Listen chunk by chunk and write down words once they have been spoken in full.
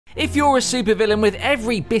If you're a supervillain with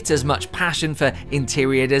every bit as much passion for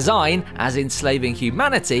interior design as enslaving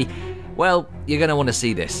humanity, well, you're going to want to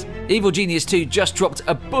see this. InGenius 2 just dropped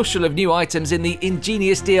a bushel of new items in the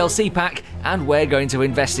InGenius DLC pack, and we're going to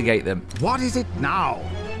investigate them. What is it now?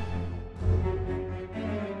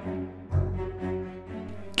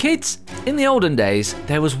 Kids, in the olden days,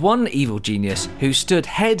 there was one evil genius who stood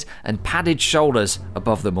head and padded shoulders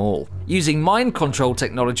above them all. Using mind control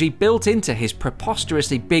technology built into his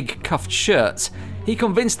preposterously big cuffed shirts, he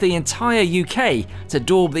convinced the entire UK to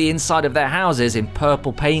daub the inside of their houses in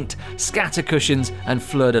purple paint, scatter cushions and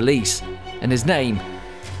fleur-de-lis. And his name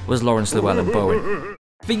was Lawrence Llewellyn Bowen.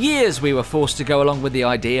 For years we were forced to go along with the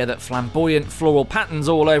idea that flamboyant floral patterns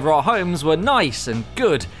all over our homes were nice and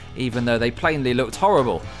good, even though they plainly looked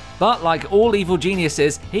horrible. But like all evil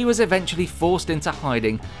geniuses, he was eventually forced into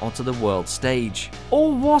hiding onto the world stage.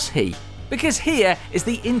 Or was he? Because here is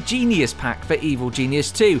the InGenius pack for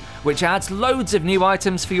InGenius 2, which adds loads of new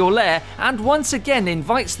items for your lair and once again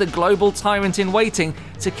invites the global tyrant in waiting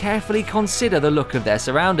to carefully consider the look of their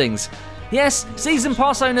surroundings. Yes, season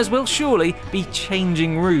pass owners will surely be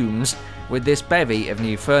changing rooms with this bevy of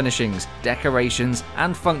new furnishings, decorations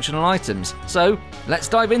and functional items. So let's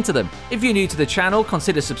dive into them. If you're new to the channel,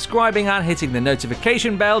 consider subscribing and hitting the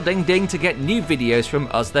notification bell ding ding to get new videos from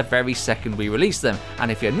us the very second we release them. And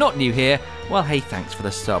if you're not new here, well hey, thanks for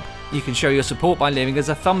the sub. You can show your support by leaving us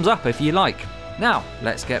a thumbs up if you like. Now,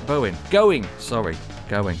 let's get going. Going.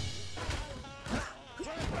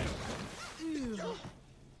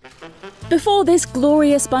 Before this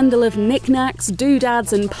glorious bundle of knickknacks,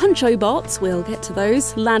 doodads and puncho bots, we'll get to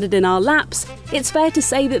those, landed in our laps, it's fair to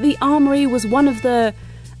say that the Armoury was one of the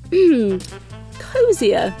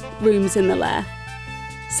cozier rooms in the lair.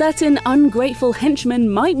 Certain ungrateful henchmen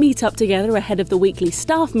might meet up together ahead of the weekly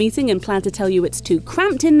staff meeting and plan to tell you it's too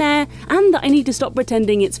cramped in there and that I need to stop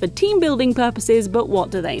pretending it's for team building purposes, but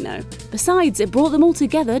what do they know? Besides, it brought them all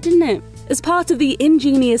together, didn't it? As part of the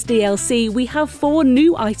InGenius DLC, we have 4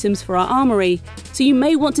 new items for our Armoury, so you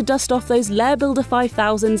may want to dust off those Lair Builder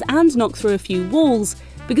 5000s and knock through a few walls,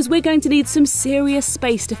 because we're going to need some serious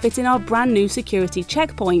space to fit in our brand new security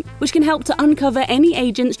checkpoint, which can help to uncover any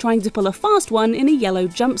agents trying to pull a fast one in a yellow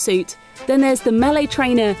jumpsuit. Then there's the Melee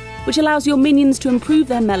Trainer, which allows your minions to improve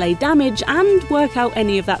their melee damage and work out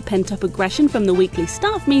any of that pent-up aggression from the weekly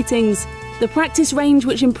staff meetings. The Practice Range,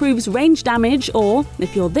 which improves range damage, or,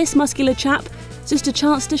 if you're this muscular chap, just a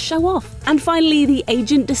chance to show off. And finally, the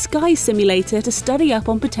Agent Disguise Simulator to study up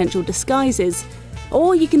on potential disguises.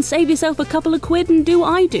 Or you can save yourself a couple of quid and do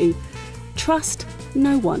what I do. Trust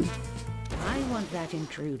no one. I want that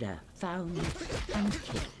intruder found and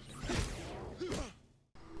killed.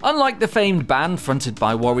 Unlike the famed band fronted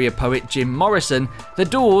by warrior poet Jim Morrison, the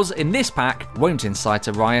doors in this pack won't incite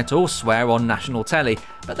a riot or swear on national telly,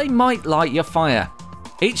 but they might light your fire.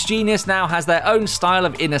 Each genius now has their own style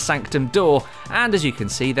of inner sanctum door, and as you can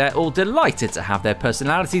see, they're all delighted to have their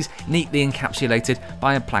personalities neatly encapsulated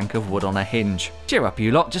by a plank of wood on a hinge. Cheer up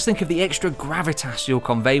you lot, just think of the extra gravitas you'll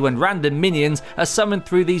convey when random minions are summoned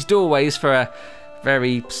through these doorways for a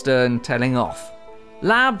very stern telling off.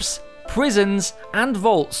 Labs, prisons and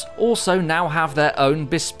vaults also now have their own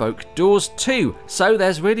bespoke doors too, so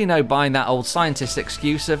there's really no buying that old scientist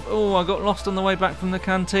excuse of, oh, I got lost on the way back from the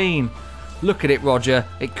canteen. Look at it, Roger,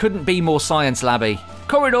 it couldn't be more science labby.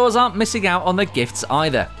 Corridors aren't missing out on the gifts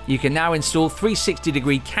either. You can now install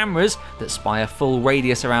 360-degree cameras that spy a full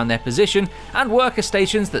radius around their position, and worker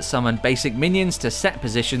stations that summon basic minions to set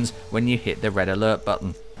positions when you hit the red alert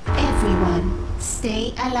button. Everyone,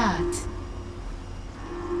 stay alert.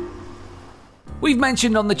 We've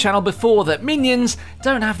mentioned on the channel before that minions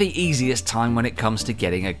don't have the easiest time when it comes to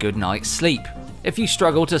getting a good night's sleep. If you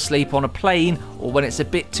struggle to sleep on a plane, or when it's a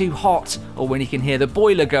bit too hot, or when you can hear the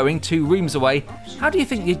boiler going 2 rooms away, how do you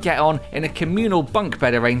think you'd get on in a communal bunk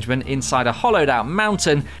bed arrangement inside a hollowed out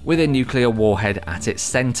mountain with a nuclear warhead at its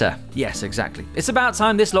centre? Yes, exactly. It's about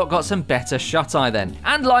time this lot got some better shut-eye then.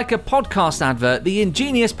 And like a podcast advert, the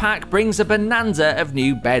InGenius pack brings a bonanza of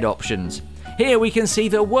new bed options. Here we can see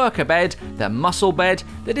the worker bed, the muscle bed,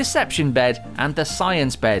 the deception bed, and the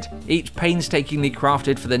science bed, each painstakingly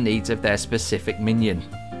crafted for the needs of their specific minion.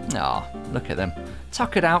 Ah, look at them.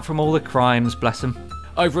 Tuckered out from all the crimes, bless them.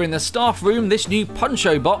 Over in the staff room, this new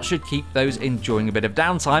puncho bot should keep those enjoying a bit of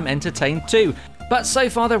downtime entertained too. But so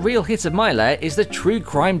far the real hit of my lair is the true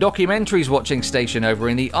crime documentaries watching station over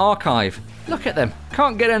in the archive. Look at them,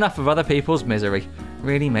 can't get enough of other people's misery.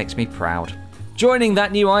 Really makes me proud. Joining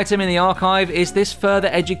that new item in the archive is this further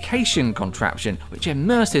education contraption, which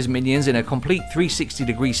immerses minions in a complete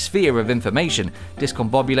 360-degree sphere of information,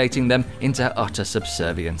 discombobulating them into utter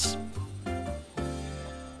subservience.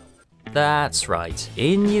 That's right,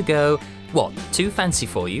 in you go. What, too fancy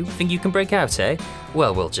for you? Think you can break out, eh?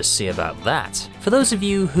 Well, we'll just see about that. For those of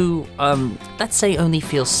you who, let's say only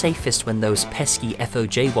feel safest when those pesky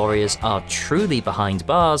FOJ warriors are truly behind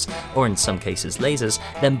bars, or in some cases lasers,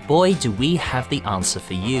 then boy do we have the answer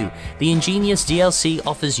for you. The InGenius DLC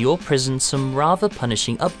offers your prison some rather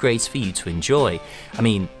punishing upgrades for you to enjoy. I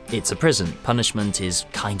mean, it's a prison, punishment is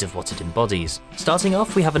kind of what it embodies. Starting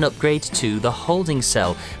off, we have an upgrade to the holding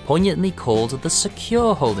cell, poignantly called the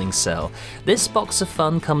secure holding cell. This box of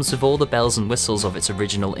fun comes with all the bells and whistles of its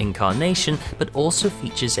original incarnation, but also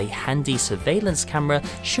features a handy surveillance camera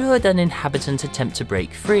should an inhabitant attempt to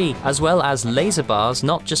break free, as well as laser bars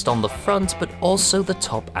not just on the front but also the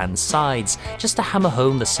top and sides, just to hammer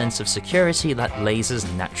home the sense of security that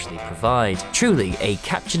lasers naturally provide. Truly a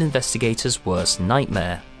captured investigator's worst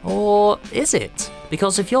nightmare. Or is it?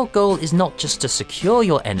 Because if your goal is not just to secure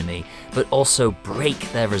your enemy, but also break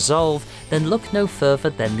their resolve, then look no further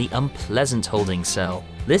than the unpleasant holding cell.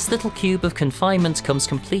 This little cube of confinement comes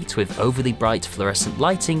complete with overly bright fluorescent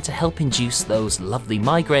lighting to help induce those lovely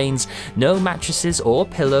migraines, no mattresses or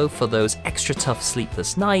pillow for those extra tough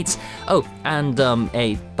sleepless nights, oh, and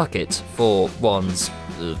a bucket for one's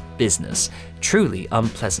business. Truly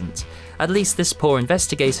unpleasant. At least this poor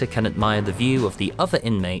investigator can admire the view of the other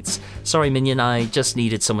inmates. Sorry Minion, I just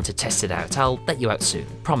needed someone to test it out. I'll let you out soon,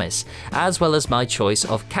 promise. As well as my choice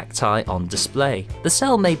of cacti on display. The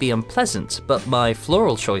cell may be unpleasant, but my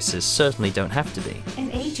floral choices certainly don't have to be.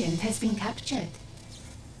 An agent has been captured.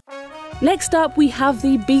 Next up, we have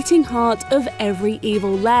the beating heart of every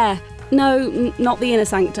evil lair. No, not the inner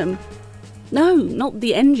sanctum. No, not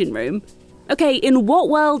the engine room. Okay, in what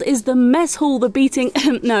world is the mess hall the beating...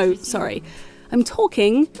 No, sorry. I'm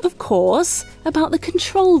talking, of course, about the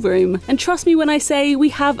control room. And trust me when I say we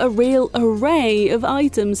have a real array of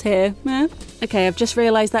items here. Okay, I've just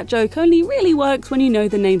realised that joke only really works when you know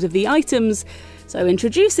the names of the items. So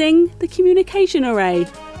introducing the communication array.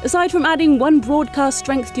 Aside from adding one broadcast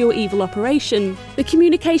strength to your evil operation, the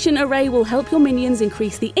communication array will help your minions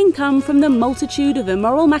increase the income from the multitude of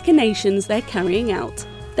immoral machinations they're carrying out.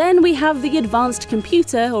 Then we have the advanced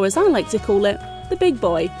computer, or as I like to call it, the big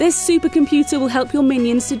boy. This supercomputer will help your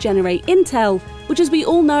minions to generate intel, which as we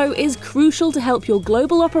all know is crucial to help your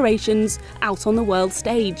global operations out on the world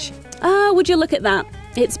stage. Would you look at that?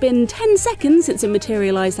 It's been 10 seconds since it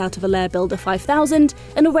materialised out of a Lair Builder 5000,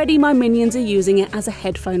 and already my minions are using it as a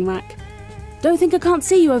headphone rack. Don't think I can't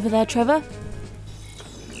see you over there, Trevor.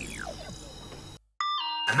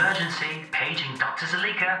 Emergency, paging Dr.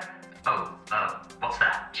 Zalika. Oh, what's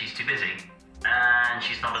that? She's too busy. And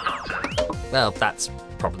she's not a doctor. Well, that's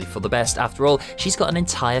probably for the best. After all, she's got an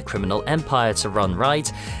entire criminal empire to run,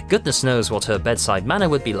 right? Goodness knows what her bedside manner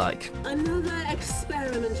would be like. Another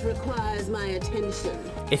experiment requires my attention.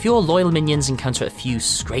 If your loyal minions encounter a few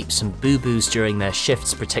scrapes and boo-boos during their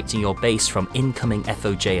shifts protecting your base from incoming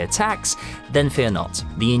FOJ attacks, then fear not.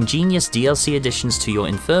 The InGenius DLC additions to your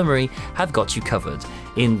infirmary have got you covered.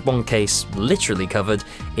 In one case, literally covered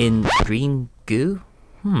in green goo?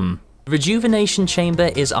 Rejuvenation Chamber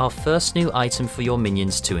is our first new item for your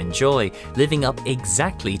minions to enjoy, living up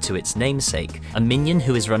exactly to its namesake. A minion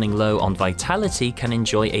who is running low on vitality can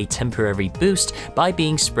enjoy a temporary boost by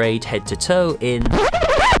being sprayed head to toe in...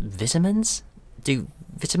 vitamins? Do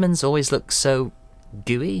vitamins always look so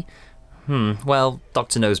gooey? Well,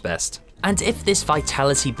 Doctor knows best. And if this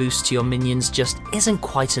vitality boost to your minions just isn't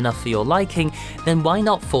quite enough for your liking, then why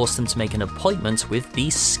not force them to make an appointment with the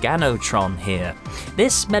Scanotron here?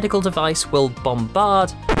 This medical device will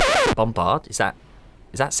bombard... Bombard? Is that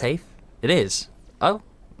safe? It is. Oh,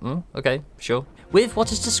 okay, sure. With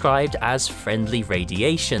what is described as friendly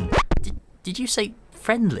radiation. Did you say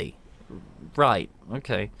friendly? Right,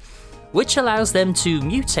 okay. Which allows them to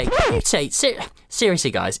mutate.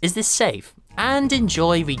 Seriously guys, is this safe? And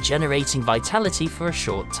enjoy regenerating vitality for a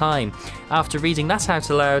short time. After reading that out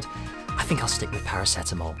aloud, I think I'll stick with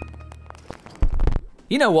paracetamol.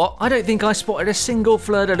 You know what? I don't think I spotted a single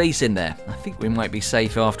fleur-de-lis in there. I think we might be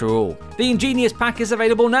safe after all. The InGenius pack is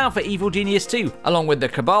available now for Evil Genius 2, along with the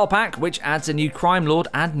Cabal pack, which adds a new Crime Lord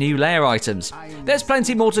and new Lair items. There's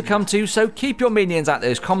plenty more to come too, so keep your minions at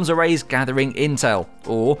those comms arrays gathering intel.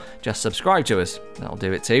 Or just subscribe to us. That'll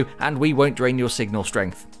do it too, and we won't drain your signal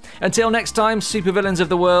strength. Until next time, supervillains of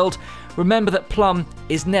the world, remember that plum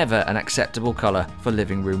is never an acceptable colour for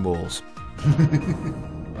living room walls.